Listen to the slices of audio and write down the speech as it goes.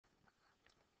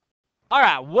All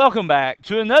right, welcome back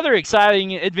to another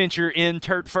exciting adventure in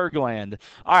Turtfergland.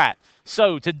 All right,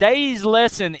 so today's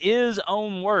lesson is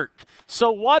on work. So,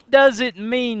 what does it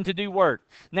mean to do work?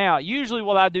 Now, usually,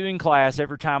 what I do in class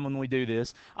every time when we do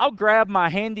this, I'll grab my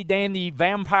handy dandy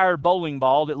vampire bowling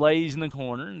ball that lays in the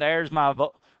corner. And there's my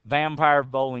vampire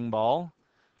bowling ball.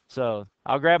 So,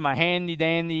 I'll grab my handy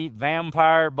dandy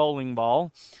vampire bowling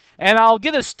ball and I'll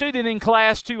get a student in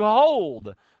class to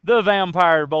hold the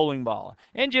vampire bowling ball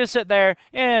and just sit there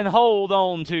and hold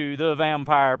on to the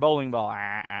vampire bowling ball.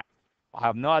 I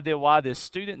have no idea why this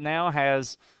student now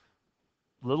has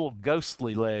little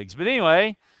ghostly legs. But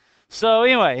anyway,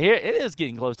 here it is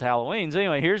getting close to Halloween. So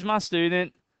anyway, here's my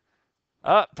student.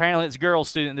 Oh, apparently it's a girl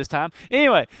student this time.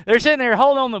 Anyway, they're sitting there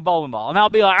holding on to the bowling ball. And I'll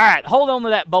be like, all right, hold on to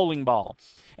that bowling ball.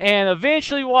 And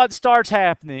eventually what starts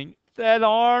happening, that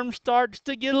arm starts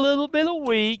to get a little bit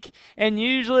weak. And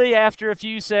usually after a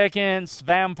few seconds,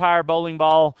 vampire bowling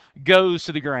ball goes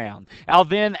to the ground. I'll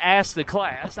then ask the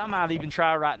class, I might even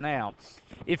try right now,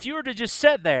 if you were to just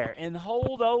sit there and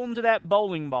hold on to that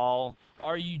bowling ball,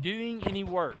 are you doing any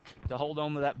work to hold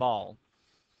on to that ball?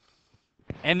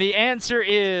 And the answer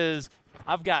is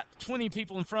I've got 20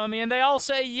 people in front of me, and they all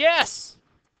say yes.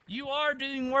 You are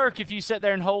doing work if you sit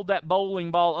there and hold that bowling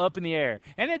ball up in the air.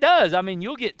 And it does. I mean,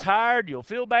 you'll get tired, you'll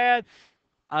feel bad.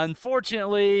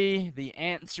 Unfortunately, the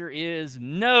answer is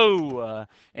no.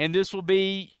 And this will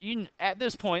be, at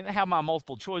this point, how my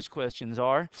multiple choice questions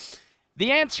are.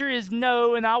 The answer is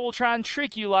no, and I will try and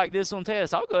trick you like this on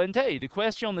test. I'll go ahead and tell you. The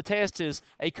question on the test is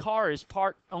a car is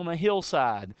parked on a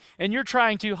hillside, and you're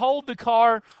trying to hold the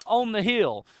car on the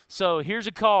hill. So here's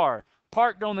a car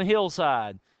parked on the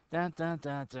hillside. Dun, dun,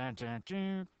 dun, dun, dun,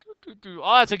 dun, dun, dun.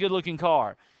 Oh, that's a good looking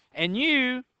car. And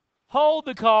you hold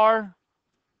the car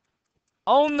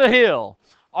on the hill.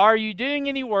 Are you doing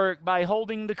any work by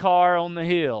holding the car on the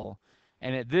hill?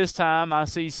 And at this time, I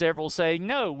see several saying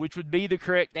no, which would be the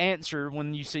correct answer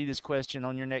when you see this question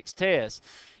on your next test.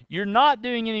 You're not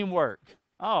doing any work.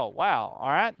 Oh, wow. All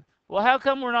right. Well, how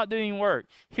come we're not doing work?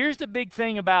 Here's the big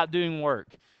thing about doing work.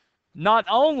 Not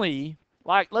only,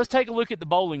 like, let's take a look at the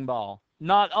bowling ball.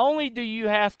 Not only do you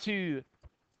have to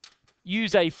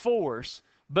use a force,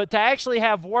 but to actually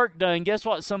have work done, guess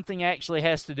what something actually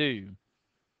has to do?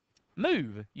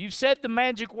 Move. You've said the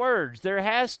magic words. It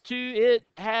has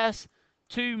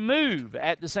to move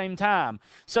at the same time.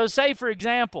 So say, for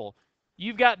example,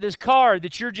 you've got this car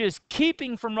that you're just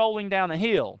keeping from rolling down a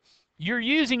hill. You're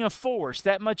using a force.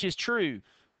 That much is true.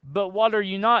 But what are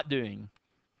you not doing?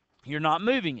 You're not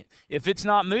moving it. If it's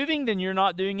not moving, then you're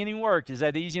not doing any work. Is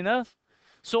that easy enough?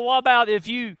 So what about if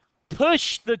you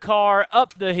push the car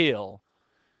up the hill?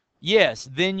 Yes,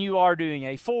 then you are doing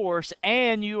a force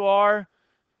and you are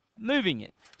moving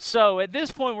it. So at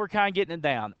this point, we're kind of getting it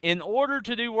down. In order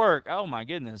to do work, oh my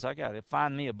goodness, I got to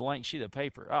find me a blank sheet of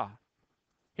paper.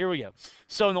 Here we go.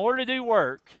 So in order to do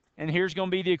work, and here's going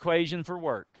to be the equation for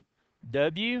work.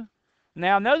 W.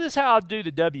 Now notice how I do the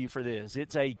W for this.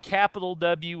 It's a capital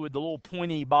W with the little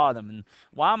pointy bottom. And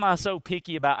why am I so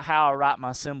picky about how I write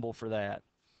my symbol for that?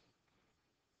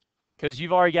 Because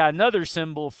you've already got another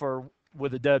symbol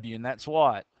with a W, and that's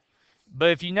what?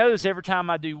 But if you notice, every time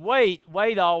I do weight,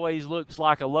 weight always looks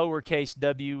like a lowercase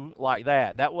w like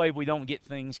that. That way we don't get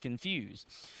things confused.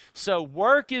 So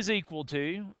work is equal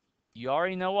to, you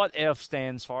already know what F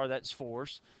stands for, that's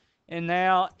force. And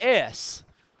now S.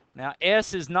 Now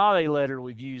S is not a letter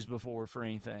we've used before for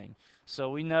anything.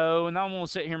 So we know, and I'm going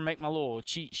to sit here and make my little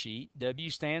cheat sheet. W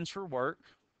stands for work.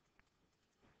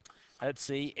 Let's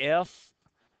see, F.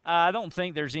 I don't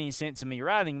think there's any sense in me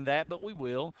writing that, but we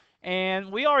will.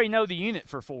 And we already know the unit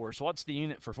for force. What's the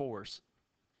unit for force?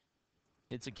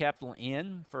 It's a capital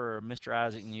N for Mr.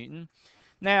 Isaac Newton.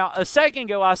 Now, a second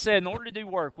ago I said in order to do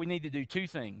work, we need to do two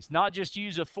things. Not just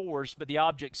use a force, but the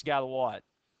object's got to what?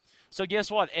 So guess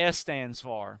what S stands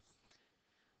for?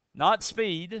 Not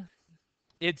speed.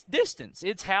 It's distance.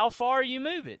 It's how far you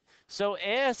move it. So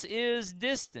S is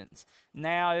distance.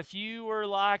 Now, if you were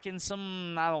like in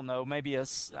some, I don't know, maybe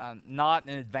not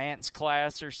an advanced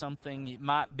class or something, it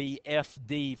might be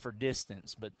FD for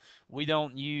distance. But we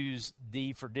don't use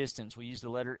D for distance. We use the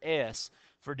letter S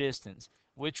for distance,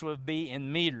 which would be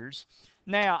in meters.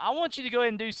 Now, I want you to go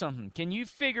ahead and do something. Can you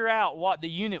figure out what the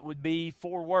unit would be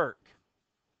for work?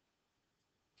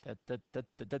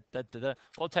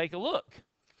 Well, take a look.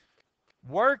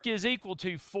 Work is equal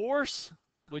to force,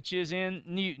 which is in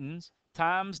newtons,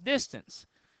 times distance.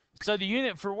 So the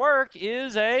unit for work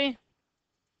is a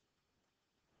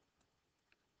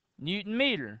Newton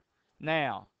meter.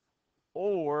 Now,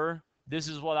 or this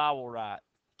is what I will write,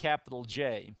 capital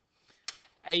J.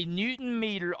 A Newton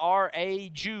meter or a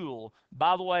joule.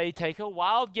 By the way, take a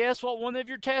wild guess what one of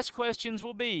your test questions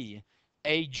will be.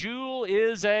 A joule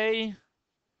is a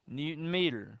Newton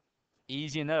meter.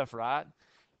 Easy enough, right?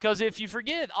 Because if you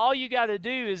forget, all you got to do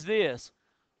is this.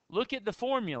 Look at the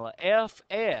formula,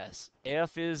 Fs.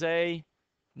 F is a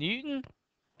Newton,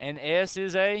 and S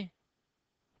is a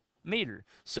meter.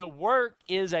 So work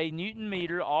is a Newton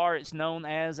meter, or it's known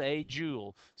as a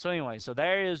joule. So anyway, so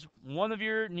there is one of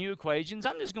your new equations.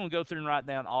 I'm just going to go through and write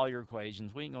down all your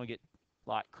equations. We ain't going to get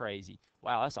like crazy.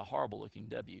 Wow, that's a horrible looking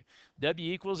W.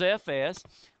 W equals Fs.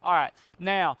 All right,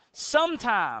 now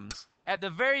sometimes at the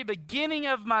very beginning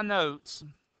of my notes,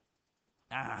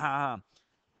 I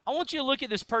want you to look at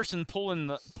this person pulling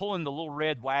the little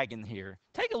red wagon here.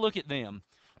 Take a look at them.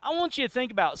 I want you to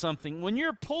think about something. When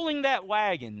you're pulling that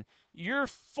wagon, your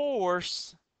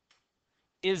force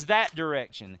is that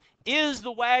direction. Is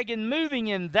the wagon moving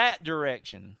in that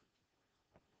direction?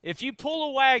 If you pull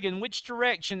a wagon, which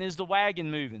direction is the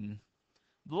wagon moving?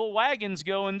 The little wagon's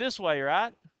going this way,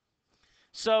 right?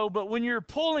 So, but when you're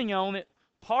pulling on it,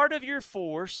 part of your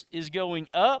force is going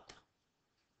up.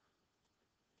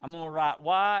 I'm going to write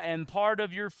Y, and part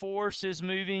of your force is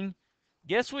moving.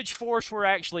 Guess which force we're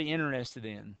actually interested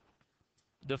in?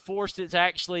 The force that's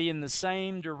actually in the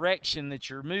same direction that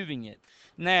you're moving it.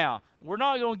 Now, we're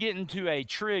not going to get into a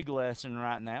trig lesson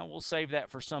right now. We'll save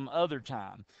that for some other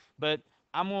time. But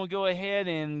I'm going to go ahead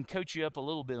and coach you up a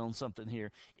little bit on something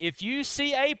here. If you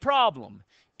see a problem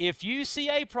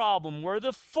where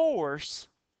the force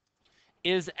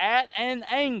is at an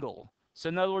angle, so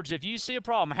in other words, if you see a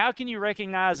problem, how can you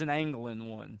recognize an angle in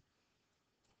one?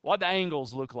 What do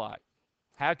angles look like?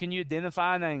 How can you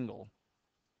identify an angle?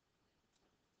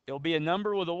 It'll be a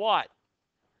number with a what?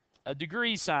 A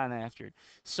degree sign after it.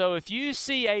 So if you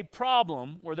see a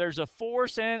problem where there's a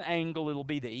force and an angle, it'll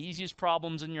be the easiest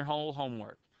problems in your whole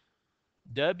homework.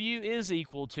 W is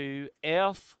equal to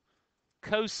F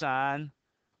cosine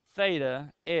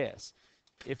theta S.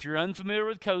 If you're unfamiliar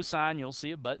with cosine, you'll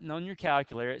see a button on your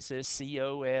calculator. It says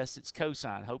COS. It's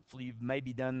cosine. Hopefully, you've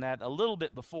maybe done that a little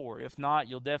bit before. If not,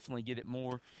 you'll definitely get it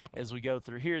more as we go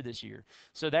through here this year.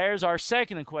 So there's our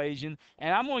second equation,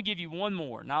 and I'm going to give you one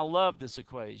more, and I love this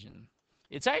equation.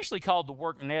 It's actually called the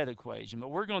work net equation,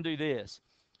 but we're going to do this.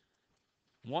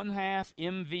 1/2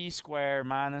 mv squared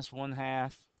minus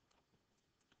 1/2.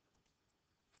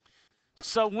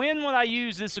 So when would I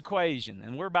use this equation?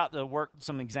 And we're about to work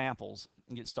some examples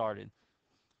and get started.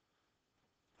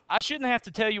 I shouldn't have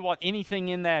to tell you what anything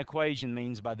in that equation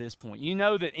means by this point. You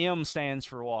know that M stands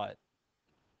for what?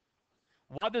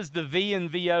 What does the V and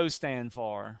VO stand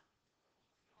for?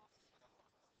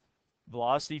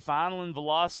 Velocity final and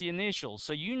velocity initial.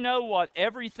 So you know what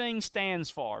everything stands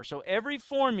for. So every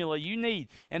formula you need,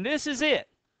 and this is it.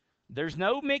 There's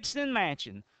no mixing and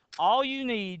matching. All you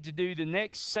need to do the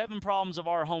next 7 problems of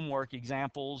our homework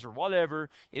examples or whatever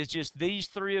is just these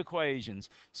 3 equations.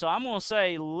 So I'm going to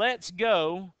say, let's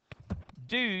go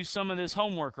do some of this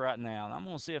homework right now. And I'm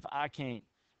going to see if I can't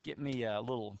get me a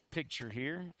little picture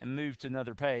here and move to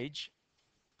another page.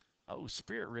 Oh,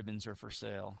 spirit ribbons are for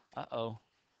sale. Uh-oh.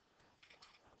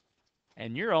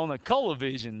 And you're on a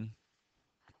ColaVision.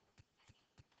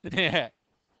 Yeah.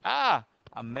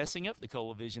 I'm messing up the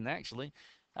ColaVision, actually.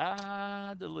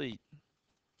 Delete.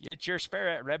 Get your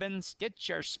spirit ribbons. Get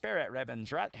your spirit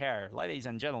ribbons right here, ladies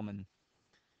and gentlemen.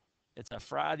 It's a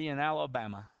Friday in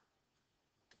Alabama.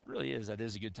 It really is. That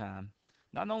is a good time.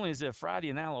 Not only is it a Friday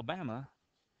in Alabama,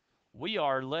 we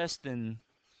are less than,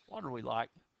 what are we like,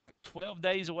 12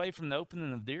 days away from the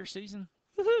opening of deer season?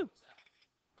 Woohoo!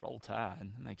 Roll Tide.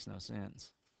 Makes no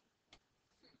sense.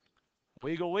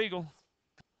 Wiggle, wiggle.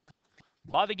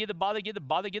 Bother get the bother get the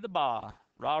bother get the ba.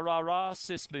 Rah, rah, rah,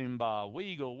 sis boom ba.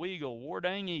 Wiggle, wiggle, war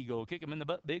dang eagle. Kick him in the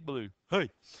butt, big blue. Hey.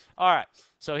 All right.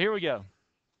 So here we go.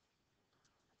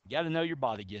 You got to know your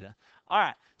body getter. All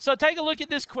right. So take a look at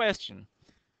this question.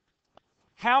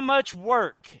 How much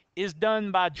work is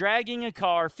done by dragging a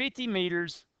car 50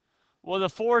 meters with a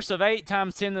force of 8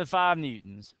 times 10 to the 5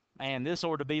 newtons? Man, this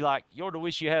ought to be like, you ought to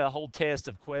wish you had a whole test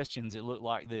of questions that look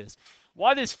like this.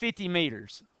 What is 50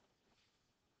 meters?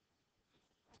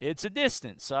 It's a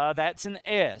distance. That's an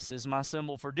S is my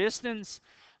symbol for distance.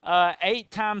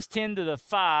 8 times 10 to the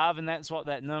 5, and that's what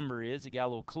that number is. It got a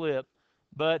little clip.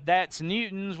 But that's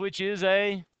newtons, which is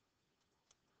a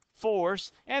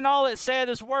force. And all it said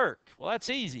is work. Well,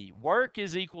 that's easy. Work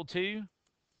is equal to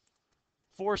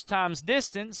force times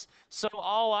distance. So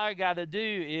all I got to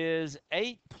do is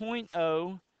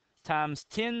 8.0 times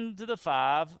 10 to the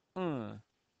 5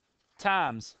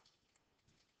 times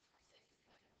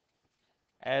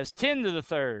as 10 to the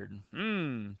third.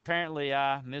 Apparently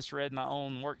I misread my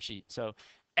own worksheet. So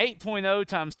 8.0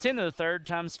 times 10 to the third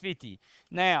times 50.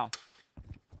 Now,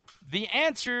 the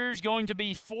answer is going to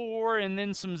be 4 and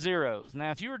then some zeros.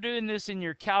 Now, if you were doing this in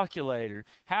your calculator,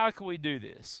 how could we do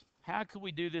this? How could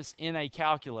we do this in a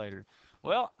calculator?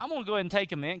 Well, I'm going to go ahead and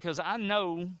take a minute because I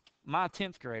know my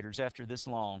 10th graders after this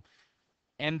long.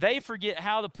 And they forget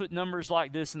how to put numbers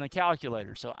like this in the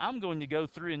calculator. So I'm going to go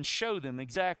through and show them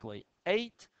exactly.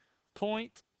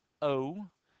 8.0,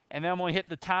 and then I'm going to hit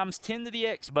the times 10 to the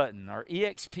x button, or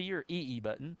exp or ee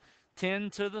button. 10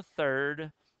 to the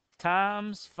third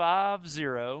times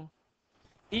 50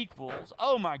 equals,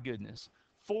 oh my goodness,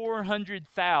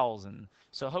 400,000.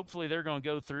 So hopefully they're going to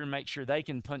go through and make sure they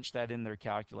can punch that in their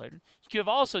calculator. You could have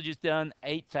also just done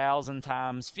 8,000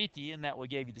 times 50, and that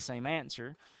would give you the same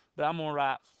answer. But I'm going to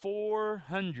write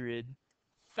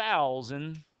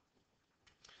 400,000.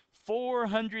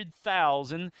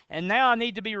 400,000. And now I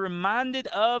need to be reminded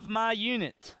of my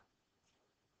unit.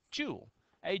 Joule.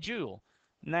 A joule.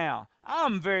 Now,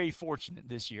 I'm very fortunate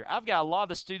this year. I've got a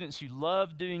lot of students who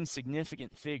love doing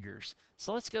significant figures.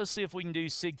 So let's go see if we can do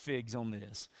sig figs on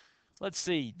this. Let's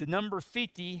see. The number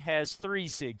 50 has 3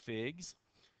 sig figs.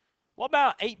 What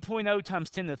about 8.0 times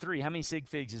 10 to the 3? How many sig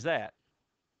figs is that?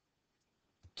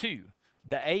 2.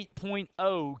 The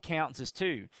 8.0 counts as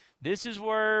 2. This is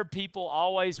where people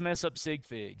always mess up sig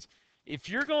figs. If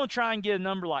you're going to try and get a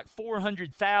number like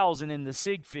 400,000 in the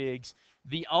sig figs,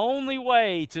 the only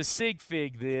way to sig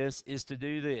fig this is to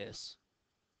do this.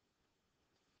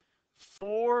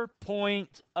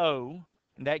 4.0,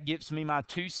 and that gives me my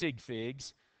 2 sig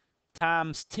figs,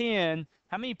 times 10.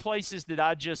 How many places did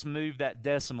I just move that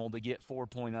decimal to get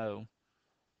 4.0?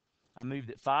 I moved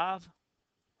it 5.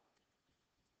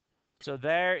 So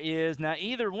there is, now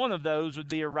either one of those would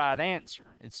be a right answer.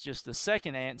 It's just the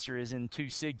second answer is in 2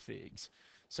 sig figs.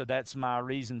 So that's my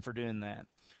reason for doing that.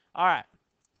 All right.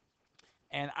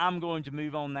 And I'm going to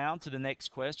move on now to the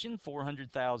next question,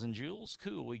 400,000 joules.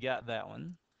 Cool, we got that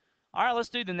one. All right, let's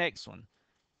do the next one.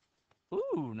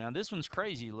 Ooh, now this one's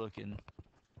crazy looking.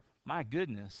 My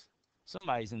goodness,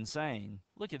 somebody's insane.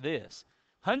 Look at this,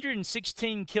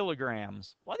 116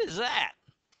 kilograms. What is that?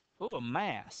 Oh, a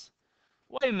mass.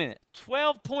 Wait a minute,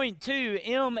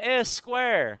 12.2 ms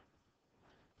squared.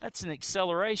 That's an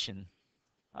acceleration.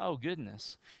 Oh,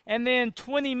 goodness. And then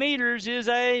 20 meters is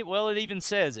a, well, it even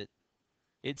says it.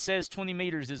 It says 20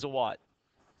 meters is a what?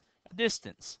 A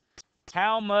distance.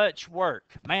 How much work?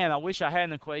 Man, I wish I had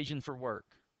an equation for work.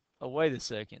 Oh, wait a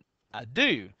second. I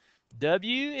do.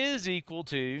 W is equal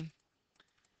to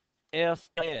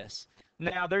Fs.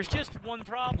 Now, there's just one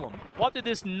problem. What did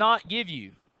this not give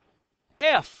you?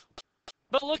 F.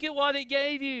 But look at what it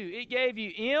gave you. It gave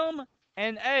you M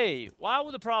and A. Why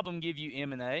would the problem give you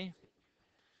M and A?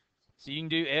 So you can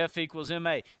do F equals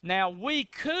MA. Now, we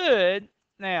could,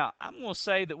 now, I'm going to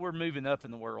say that we're moving up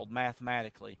in the world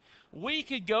mathematically. We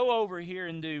could go over here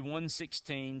and do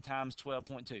 116 times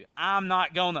 12.2. I'm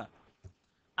not going to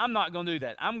do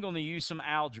that. I'm going to use some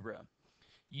algebra.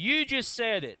 You just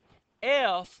said it.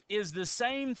 F is the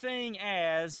same thing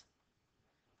as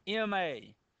MA.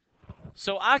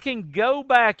 So I can go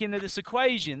back into this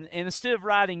equation, and instead of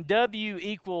writing W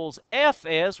equals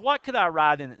Fs, what could I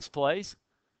write in its place?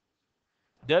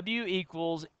 W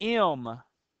equals MAS.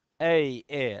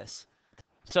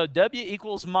 So W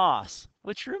equals MAS,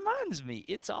 which reminds me,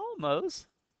 it's almost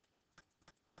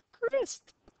Christmas.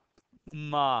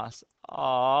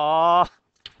 Aww.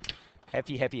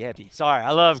 Happy, happy, happy. Sorry,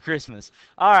 I love Christmas.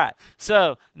 All right,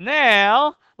 so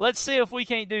now let's see if we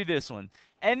can't do this one.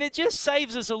 And it just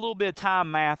saves us a little bit of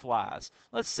time math-wise.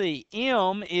 Let's see.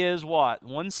 M is what?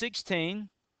 116.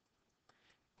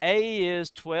 A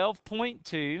is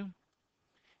 12.2.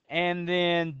 And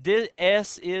then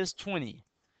S is 20.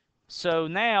 So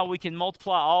now we can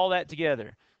multiply all that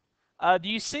together. Do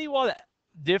you see what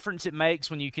difference it makes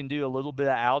when you can do a little bit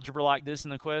of algebra like this in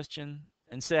the question?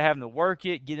 Instead of having to work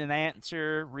it, get an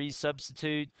answer,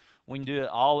 resubstitute, we can do it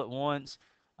all at once.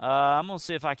 I'm going to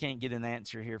see if I can't get an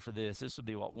answer here for this. This would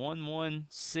be what?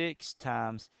 116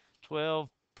 times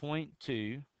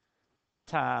 12.2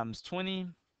 times 20.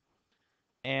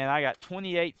 And I got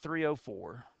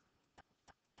 28,304.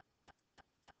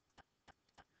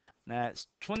 That's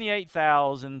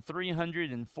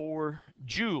 28,304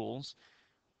 joules.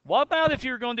 What about if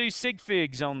you're going to do sig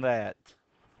figs on that?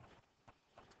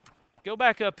 Go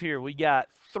back up here. We got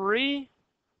 3,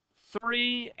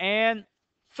 3, and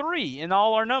 3 in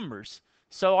all our numbers.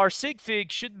 So our sig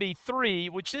fig should be 3,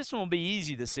 which this one will be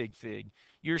easy to sig fig.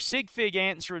 Your sig fig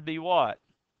answer would be what?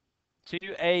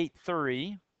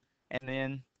 283, and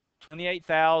then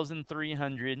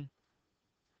 28,304.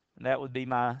 That would be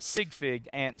my sig fig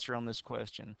answer on this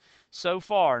question. So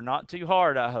far, not too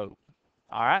hard, I hope.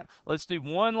 All right, let's do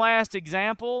one last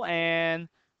example and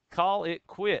call it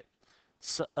quit.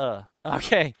 So,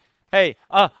 okay. Hey,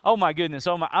 oh my goodness,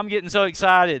 I'm getting so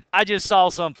excited. I just saw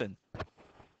something.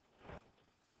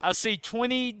 I see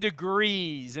 20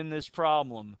 degrees in this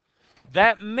problem.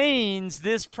 That means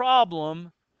this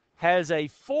problem has a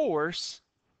force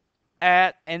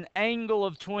at an angle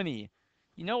of 20.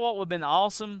 You know what would have been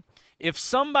awesome? If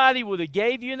somebody would have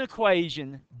gave you an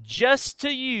equation just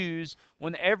to use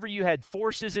whenever you had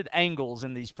forces at angles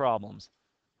in these problems.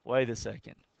 Wait a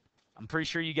second. I'm pretty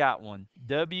sure you got one.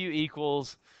 W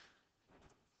equals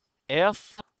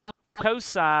F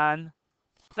cosine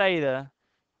theta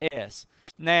S.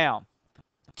 Now,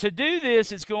 to do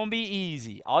this, it's going to be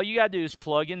easy. All you got to do is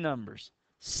plug in numbers.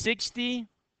 60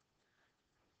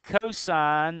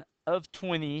 cosine of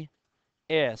 20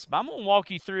 S. But I'm going to walk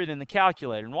you through it in the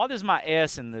calculator. And what is my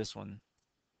S in this one?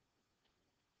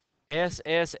 S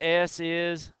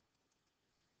is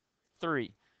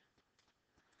 3.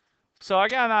 So I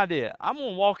got an idea. I'm going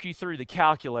to walk you through the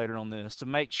calculator on this to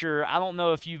make sure. I don't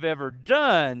know if you've ever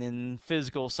done in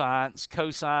physical science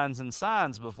cosines and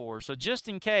sines before. So just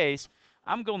in case,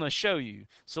 I'm going to show you.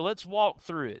 So let's walk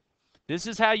through it. This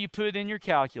is how you put in your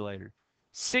calculator.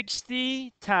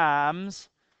 60 times,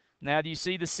 now do you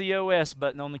see the COS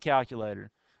button on the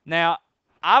calculator? Now,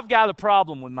 I've got a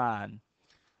problem with mine.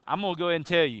 I'm going to go ahead and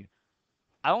tell you.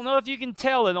 I don't know if you can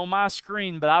tell it on my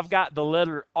screen, but I've got the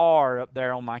letter R up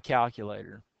there on my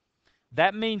calculator.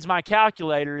 That means my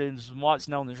calculator is what's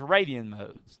known as radian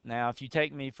modes. Now, if you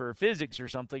take me for physics or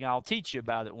something, I'll teach you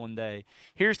about it one day.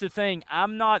 Here's the thing.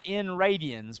 I'm not in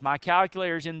radians. My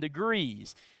calculator's in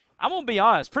degrees. I'm going to be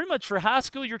honest. Pretty much for high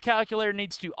school, your calculator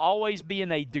needs to always be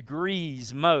in a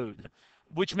degrees mode,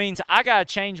 which means I got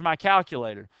to change my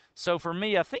calculator. So for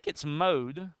me, I think it's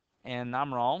mode, and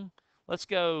I'm wrong. Let's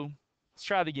go. Let's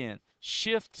try it again.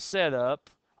 Shift setup.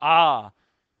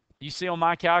 You see on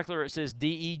my calculator it says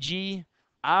DEG.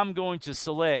 I'm going to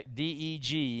select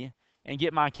DEG and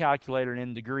get my calculator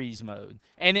in degrees mode.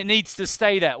 And it needs to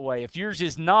stay that way. If yours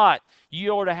is not,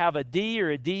 you ought to have a D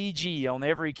or a DG on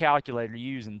every calculator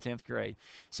you use in 10th grade.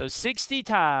 So 60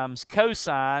 times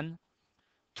cosine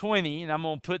 20, and I'm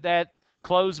going to put that,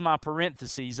 close my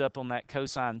parentheses up on that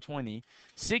cosine 20.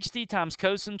 60 times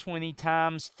cosine 20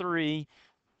 times 3.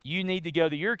 You need to go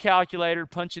to your calculator,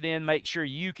 punch it in, make sure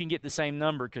you can get the same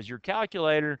number because your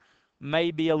calculator may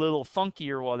be a little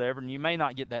funky or whatever, and you may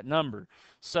not get that number.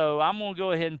 So I'm going to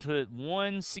go ahead and put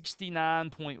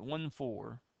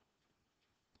 169.14.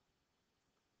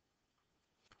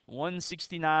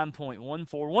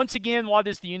 169.14. Once again, what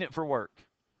is the unit for work?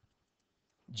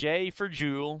 J for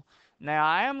joule. Now,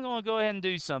 I am going to go ahead and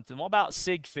do something. What about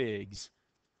sig figs?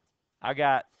 I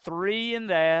got 3 in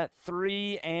that,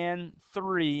 3 and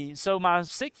 3. So my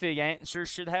sig fig answer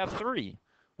should have 3,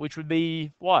 which would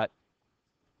be what?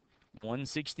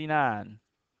 169.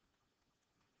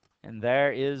 And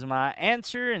there is my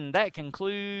answer, and that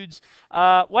concludes.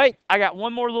 Wait, I got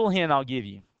one more little hint I'll give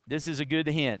you. This is a good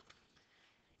hint.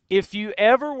 If you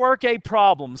ever work a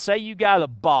problem, say you got a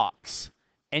box,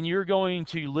 and you're going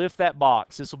to lift that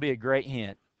box, this will be a great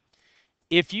hint.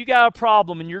 If you got a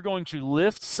problem and you're going to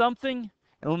lift something,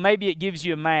 and maybe it gives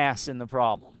you a mass in the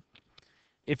problem.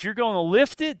 If you're going to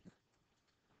lift it,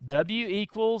 W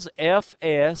equals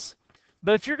Fs.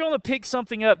 But if you're going to pick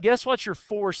something up, guess what your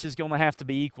force is going to have to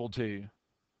be equal to?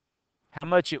 How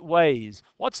much it weighs.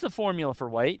 What's the formula for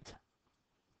weight?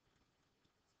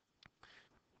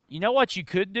 You know what you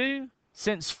could do?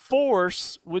 Since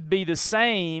force would be the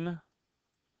same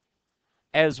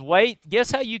as weight,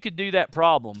 guess how you could do that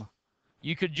problem?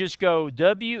 You could just go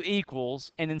W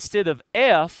equals, and instead of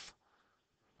F,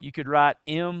 you could write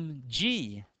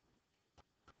mg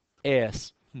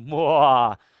s.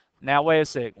 Now, wait a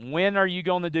sec. When are you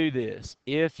going to do this?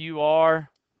 If you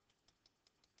are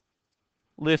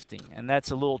lifting. And that's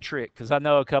a little trick, because I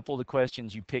know a couple of the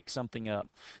questions you pick something up.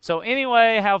 So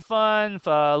anyway, have fun.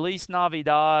 Feliz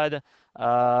Navidad.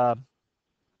 Happy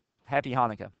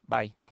Hanukkah. Bye.